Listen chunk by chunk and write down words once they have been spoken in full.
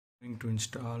Going to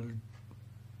install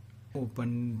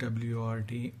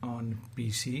OpenWRT on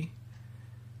PC.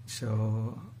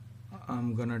 So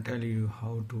I'm gonna tell you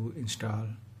how to install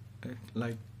it.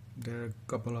 Like, there are a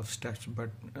couple of steps, but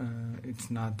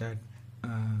it's not that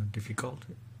difficult.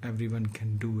 Everyone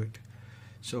can do it.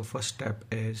 So first step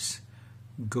is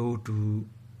go to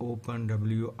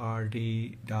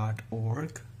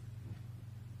openwrt.org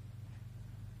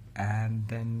and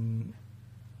then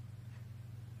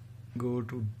go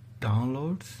to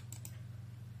downloads,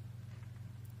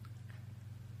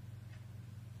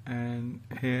 and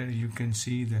here you can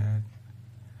see that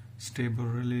stable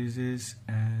releases,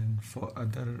 and for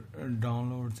other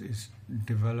downloads is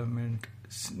development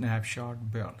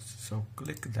snapshot builds. So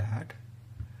click that,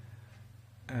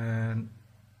 and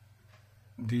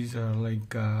these are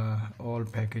like all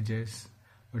packages,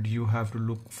 but you have to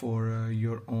look for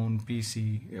your own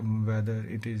PC, whether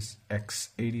it is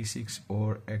x86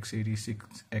 or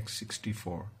x86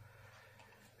 x64.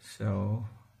 So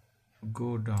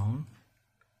go down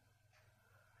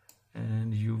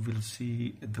and you will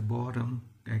see at the bottom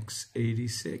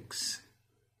x86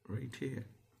 right here.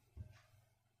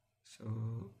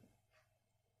 So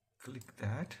click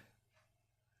that,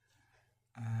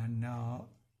 and now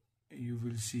you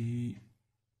will see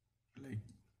like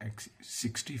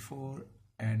x64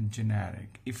 and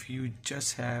generic. If you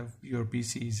just have your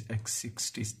PC's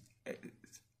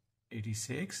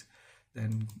x86,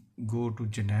 then go to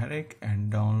generic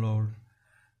and download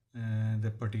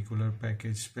the particular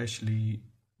package, especially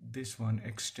this one,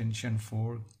 extension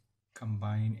for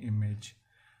combine image.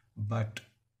 But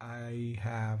I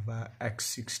have a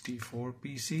x64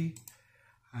 PC.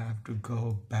 I have to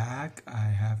go back, I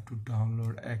have to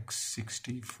download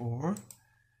x64,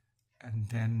 and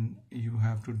then you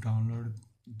have to download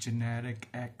generic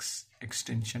X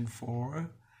extension for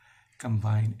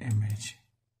combine image.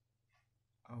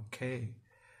 Okay,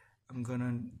 I'm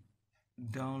gonna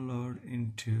download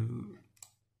into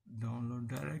download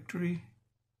directory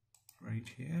right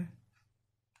here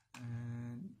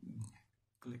and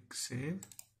click save,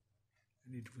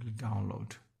 and it will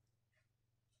download.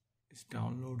 It's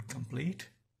download complete.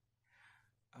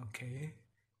 Okay,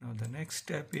 now the next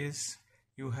step is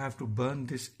you have to burn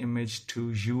this image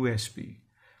to USB,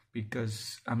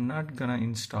 because I'm not gonna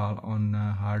install on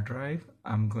a hard drive.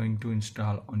 I'm going to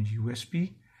install on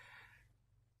USB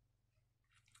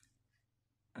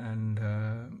and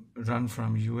run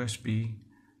from USB,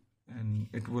 and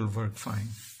it will work fine.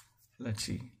 Let's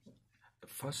see. The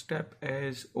first step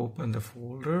is open the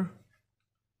folder.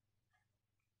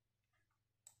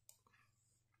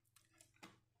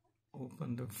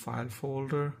 Open the file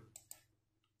folder,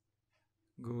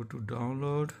 go to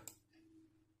download,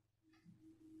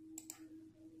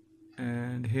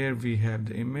 and here we have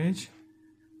the image,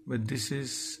 but this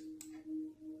is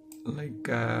like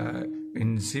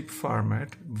in zip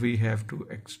format. We have to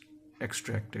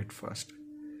extract it first.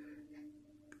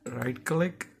 Right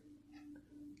click,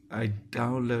 I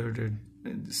downloaded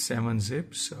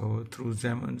 7-zip, so through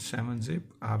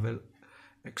 7-zip I will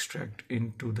extract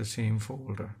into the same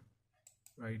folder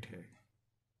right here.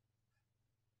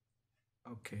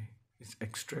 Okay, it's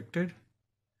extracted.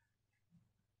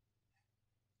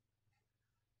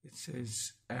 It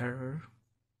says error.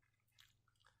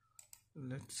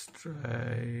 Let's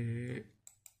try.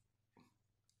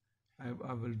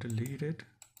 I will delete it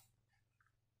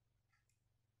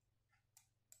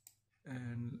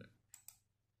and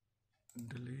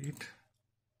delete,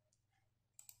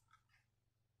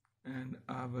 and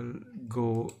I will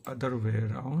go other way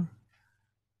around.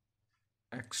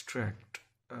 Extract.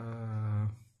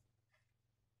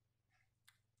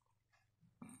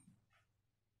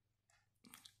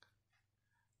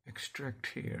 Extract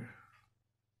here.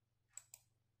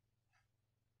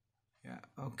 Yeah,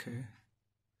 okay.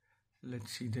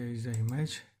 Let's see, there is the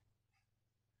image.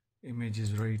 Image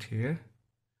is right here.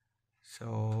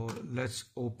 So let's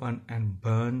open and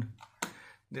burn.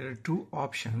 There are two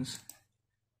options.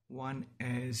 One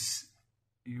is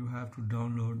you have to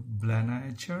download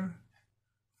Blanacher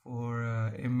for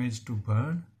image to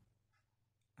burn,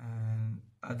 and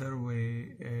other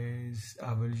way is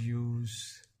I will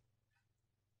use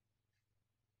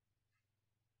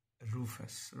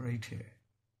Rufus right here.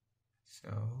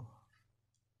 So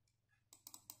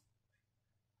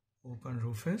open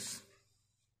Rufus.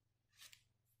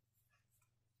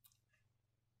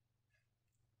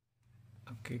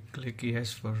 Okay, click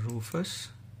yes for Rufus,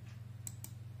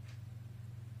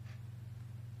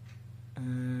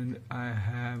 and I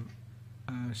have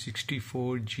a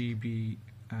 64 GB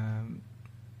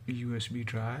USB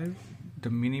drive. The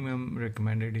minimum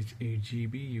recommended is 8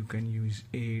 GB. You can use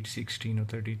 8, 16 or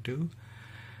 32.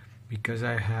 because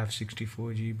I have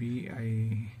 64 GB,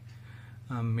 I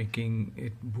am making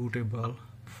it bootable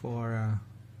for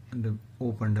the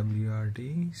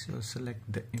OpenWRT. So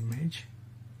select the image.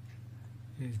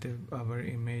 Our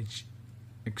image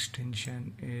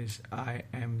extension is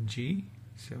img,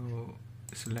 so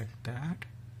select that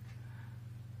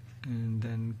and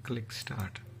then click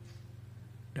start.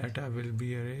 Data will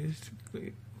be erased.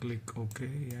 Click OK.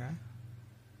 Yeah,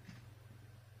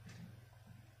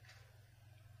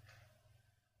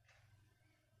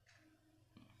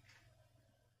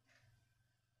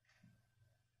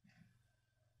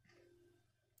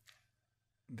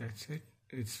 that's it.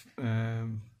 It's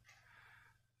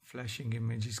flashing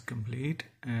image is complete,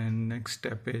 and next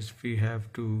step is we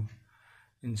have to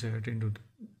insert into the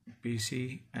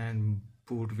PC and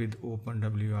boot with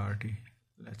OpenWRT.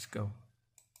 Let's go.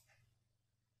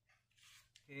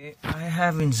 Okay, I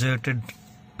have inserted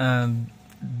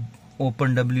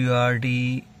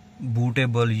OpenWRT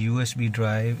bootable USB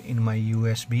drive in my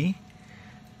USB,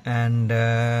 and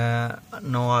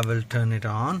now I will turn it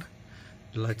on.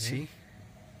 Let's see.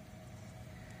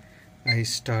 I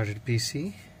started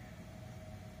PC.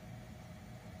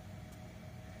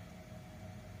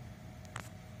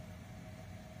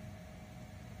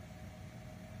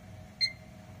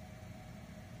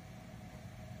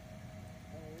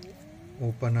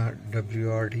 Open a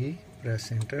WRT,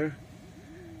 press enter.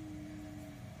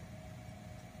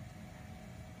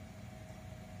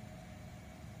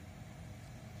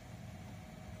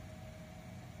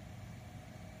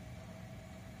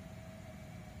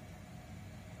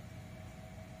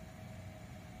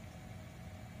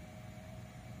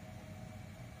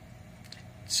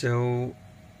 So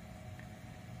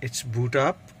it's boot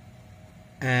up,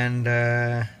 and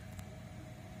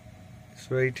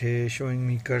it's right here showing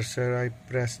me cursor. I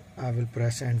will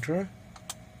press enter,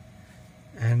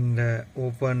 and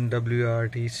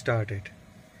OpenWRT started.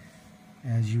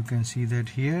 As you can see that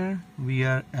here we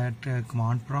are at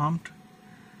command prompt,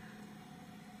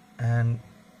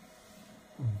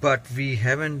 but we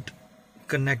haven't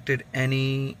connected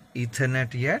any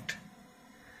Ethernet yet.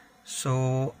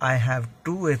 So I have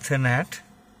two Ethernet,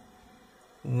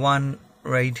 one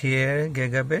right here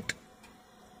gigabit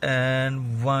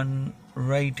and one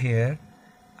right here.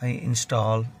 I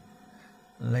install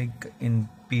like in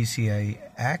PCI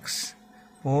X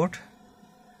port,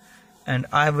 and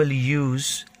I will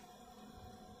use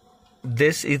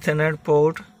this Ethernet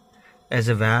port as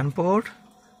a WAN port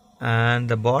and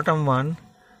the bottom one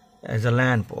as a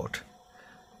LAN port,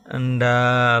 and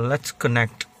let's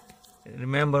connect.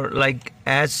 Remember, like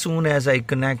as soon as I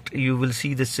connect, you will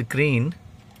see the screen.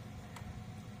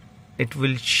 It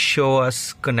will show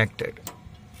us connected.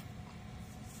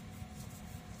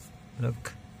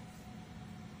 Look,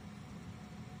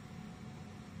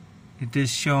 it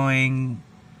is showing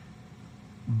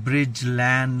bridge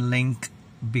LAN link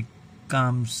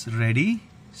becomes ready.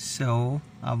 So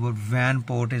our WAN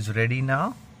port is ready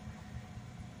now,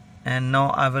 and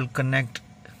now I will connect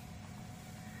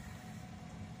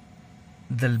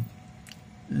the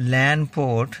LAN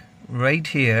port right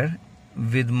here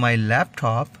with my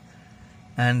laptop,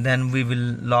 and then we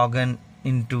will log in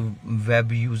into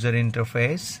web user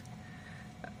interface,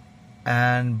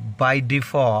 and by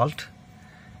default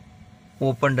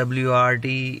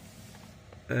OpenWRT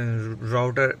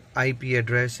router IP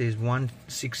address is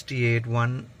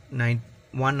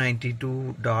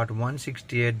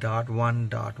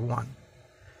 192.168.1.1.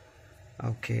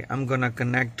 Okay, I'm gonna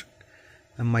connect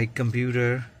my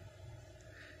computer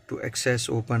to access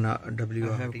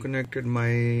OpenWRT. I have connected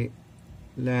my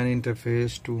LAN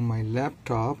interface to my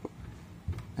laptop,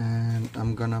 and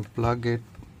I'm gonna plug it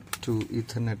to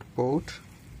Ethernet port.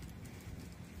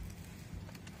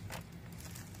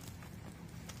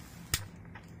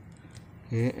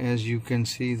 Okay, as you can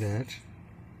see that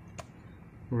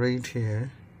right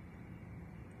here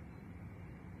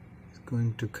it's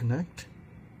going to connect.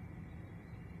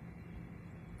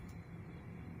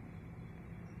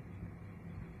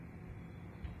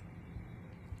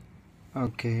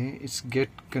 Okay, it's get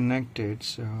connected,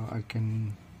 so I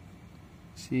can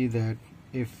see that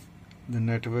if the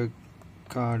network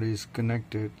card is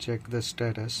connected. Check the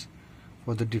status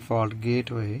for the default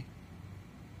gateway.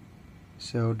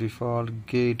 So default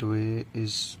gateway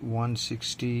is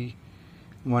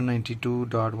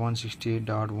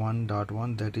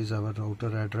 192.168.1.1. that is our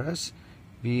router address.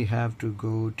 We have to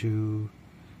go to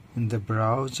in the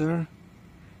browser,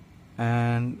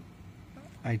 and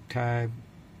I type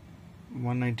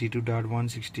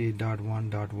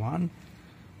 192.168.1.1.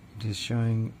 it is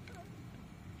showing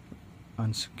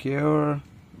unsecure,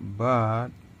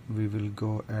 but we will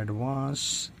go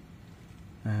advanced,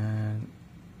 and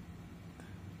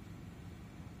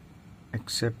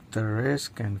accept the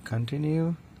risk and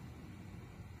continue.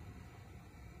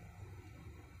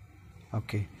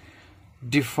 Okay,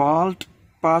 default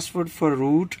password for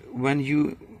root when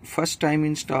you first time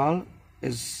install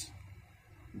is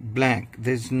blank.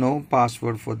 There's no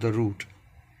password for the root,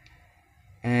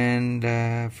 and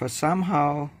for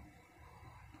somehow,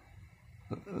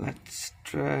 let's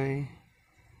try.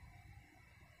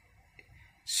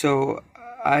 So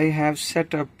I have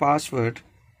set a password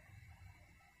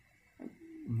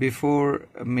before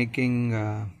making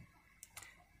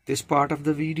this part of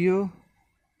the video,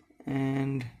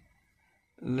 and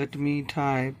let me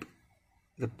type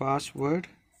the password.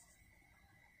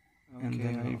 Okay, and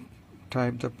then I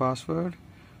type the password.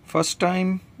 First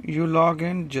time you log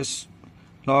in, just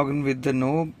log in with the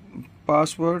no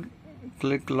password,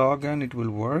 click login, it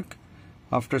will work.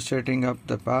 After setting up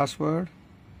the password,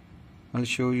 I'll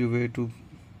show you where to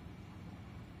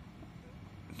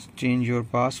change your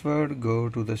password. Go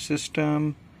to the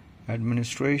system,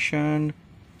 administration,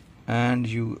 and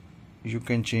you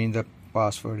can change the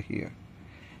password here.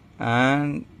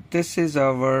 And this is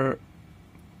our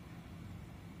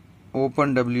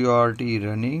OpenWRT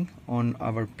running on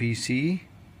our PC.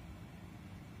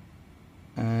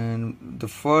 And the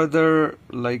further,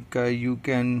 like you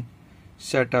can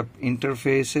set up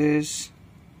interfaces,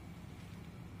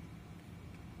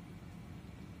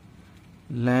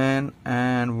 LAN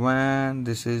and WAN.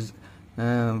 This is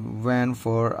WAN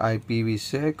for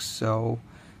IPv6. So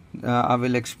I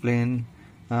will explain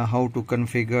how to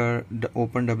configure the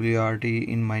OpenWRT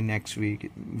in my next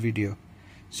video.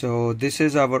 So this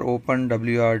is our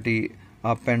OpenWRT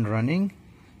up and running.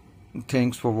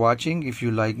 Thanks for watching. If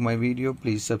you like my video,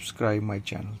 please subscribe my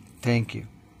channel. Thank you.